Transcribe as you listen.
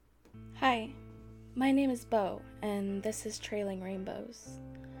Hi, my name is Bo, and this is Trailing Rainbows.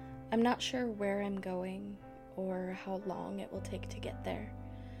 I'm not sure where I'm going or how long it will take to get there,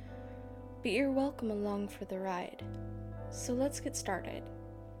 but you're welcome along for the ride. So let's get started.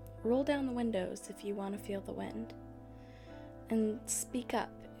 Roll down the windows if you want to feel the wind, and speak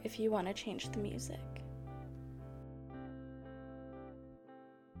up if you want to change the music.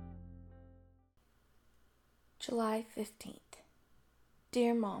 July 15th.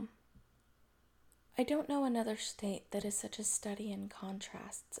 Dear Mom, I don't know another state that is such a study in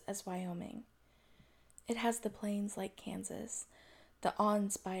contrasts as Wyoming. It has the plains like Kansas, the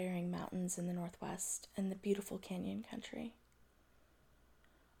awe-inspiring mountains in the northwest, and the beautiful canyon country.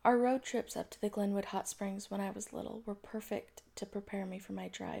 Our road trips up to the Glenwood Hot Springs when I was little were perfect to prepare me for my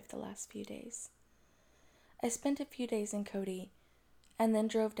drive the last few days. I spent a few days in Cody and then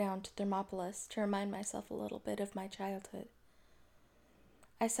drove down to Thermopolis to remind myself a little bit of my childhood.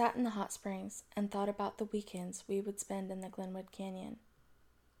 I sat in the hot springs and thought about the weekends we would spend in the Glenwood Canyon.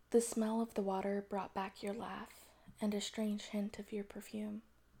 The smell of the water brought back your laugh and a strange hint of your perfume.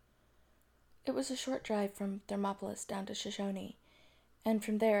 It was a short drive from Thermopolis down to Shoshone, and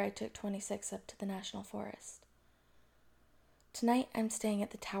from there I took 26 up to the National Forest. Tonight I'm staying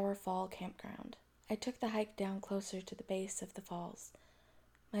at the Tower Fall campground. I took the hike down closer to the base of the falls,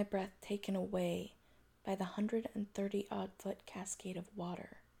 my breath taken away by the 130-odd-foot cascade of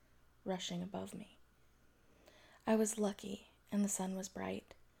water rushing above me. I was lucky, and the sun was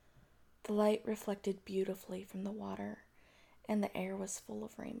bright. The light reflected beautifully from the water, and the air was full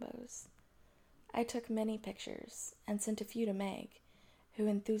of rainbows. I took many pictures and sent a few to Meg, who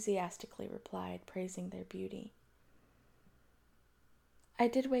enthusiastically replied, praising their beauty. I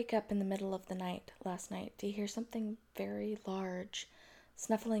did wake up in the middle of the night last night to hear something very large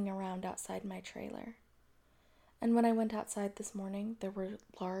snuffling around outside my trailer. And when I went outside this morning, there were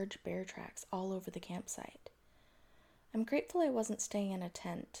large bear tracks all over the campsite. I'm grateful I wasn't staying in a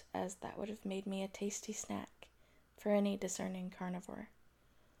tent, as that would have made me a tasty snack for any discerning carnivore.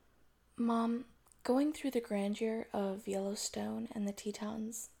 Mom, going through the grandeur of Yellowstone and the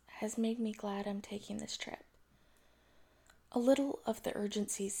Tetons has made me glad I'm taking this trip. A little of the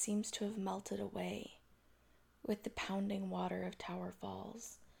urgency seems to have melted away with the pounding water of Tower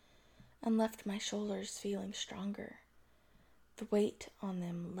Falls, and left my shoulders feeling stronger, the weight on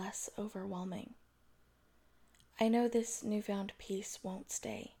them less overwhelming. I know this newfound peace won't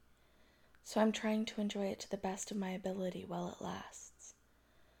stay, so I'm trying to enjoy it to the best of my ability while it lasts.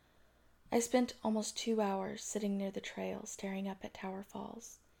 I spent almost 2 hours sitting near the trail staring up at Tower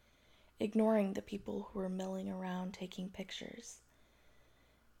Falls, ignoring the people who were milling around taking pictures.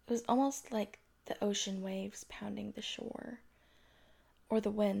 It was almost like the ocean waves pounding the shore, or the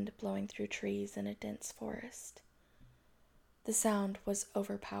wind blowing through trees in a dense forest. The sound was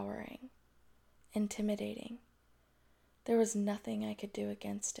overpowering, intimidating. There was nothing I could do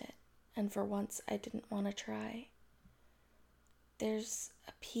against it, and for once I didn't want to try. There's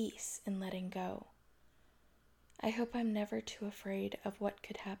a peace in letting go. I hope I'm never too afraid of what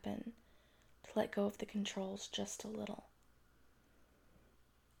could happen to let go of the controls just a little.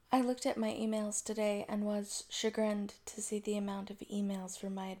 I looked at my emails today and was chagrined to see the amount of emails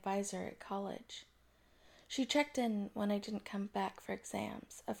from my advisor at college. She checked in when I didn't come back for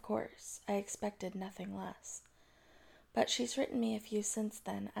exams. Of course, I expected nothing less. But she's written me a few since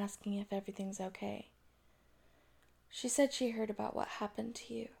then, asking if everything's okay. She said she heard about what happened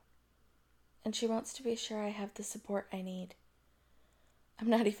to you, and she wants to be sure I have the support I need. I'm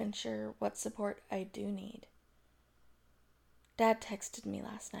not even sure what support I do need. Dad texted me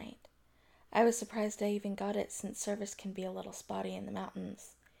last night. I was surprised I even got it since service can be a little spotty in the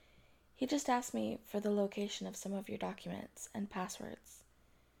mountains. He just asked me for the location of some of your documents and passwords.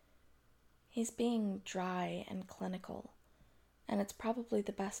 He's being dry and clinical, and it's probably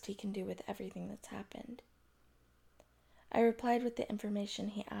the best he can do with everything that's happened. I replied with the information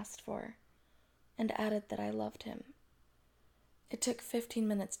he asked for, and added that I loved him. It took 15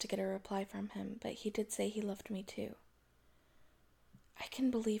 minutes to get a reply from him, but he did say he loved me too. I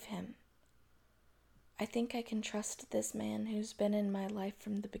can believe him. I think I can trust this man who's been in my life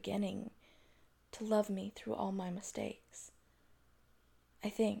from the beginning to love me through all my mistakes. I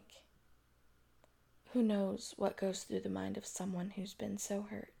think. Who knows what goes through the mind of someone who's been so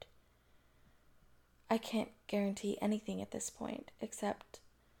hurt? I can't guarantee anything at this point, except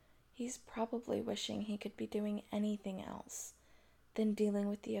he's probably wishing he could be doing anything else than dealing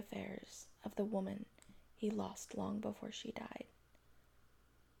with the affairs of the woman he lost long before she died.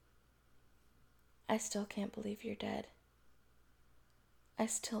 I still can't believe you're dead. I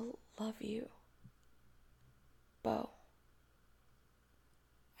still love you. Bo.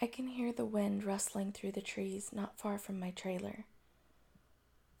 I can hear the wind rustling through the trees not far from my trailer,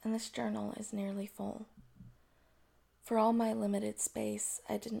 and this journal is nearly full. For all my limited space,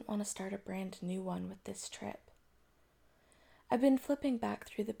 I didn't want to start a brand new one with this trip. I've been flipping back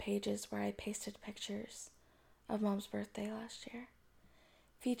through the pages where I pasted pictures of Mom's birthday last year,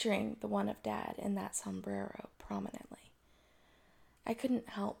 featuring the one of Dad in that sombrero prominently. I couldn't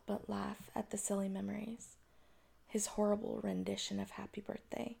help but laugh at the silly memories, his horrible rendition of Happy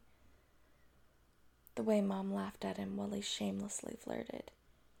Birthday, the way Mom laughed at him while he shamelessly flirted.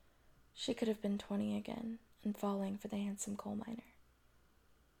 She could have been 20 again and falling for the handsome coal miner.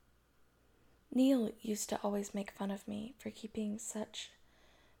 Neil used to always make fun of me for keeping such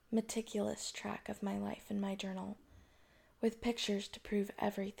meticulous track of my life in my journal, with pictures to prove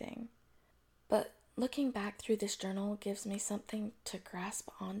everything. But looking back through this journal gives me something to grasp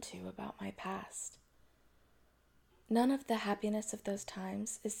onto about my past. None of the happiness of those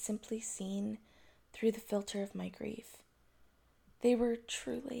times is simply seen through the filter of my grief. They were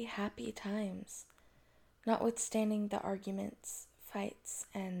truly happy times, notwithstanding the arguments, fights,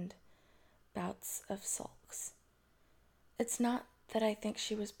 and bouts of sulks. It's not that I think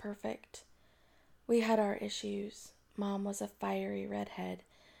she was perfect. We had our issues. Mom was a fiery redhead,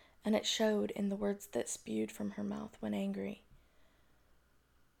 and it showed in the words that spewed from her mouth when angry.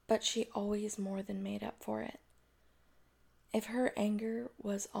 But she always more than made up for it. If her anger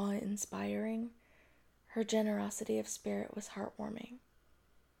was awe-inspiring, her generosity of spirit was heartwarming.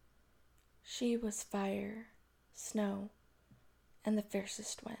 She was fire, snow, and the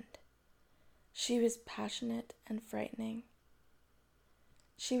fiercest wind. She was passionate and frightening.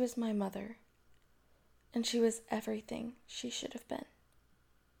 She was my mother, and she was everything she should have been.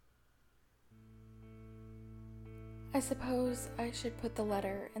 I suppose I should put the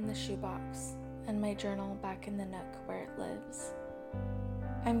letter in the shoebox and my journal back in the nook where it lives.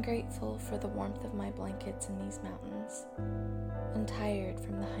 I'm grateful for the warmth of my blankets in these mountains, and tired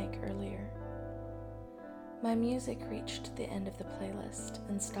from the hike earlier. My music reached the end of the playlist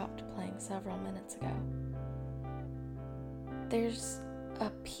and stopped playing several minutes ago. There's a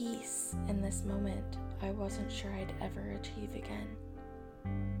peace in this moment I wasn't sure I'd ever achieve again.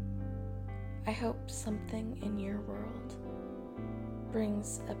 I hope something in your world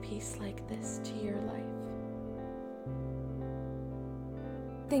brings a peace like this to your life.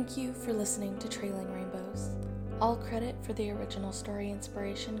 Thank you for listening to Trailing Rainbows. All credit for the original story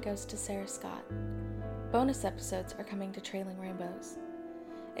inspiration goes to Sarah Scott. Bonus episodes are coming to Trailing Rainbows.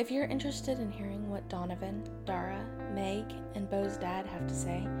 If you're interested in hearing what Donovan, Dara, Meg, and Bo's dad have to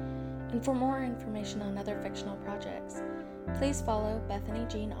say, and for more information on other fictional projects, please follow Bethany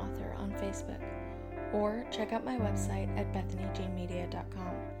Jean Author on Facebook, or check out my website at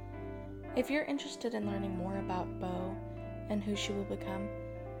bethanyjeanmedia.com. If you're interested in learning more about Bo and who she will become,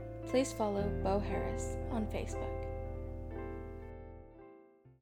 please follow Bo Harris on Facebook.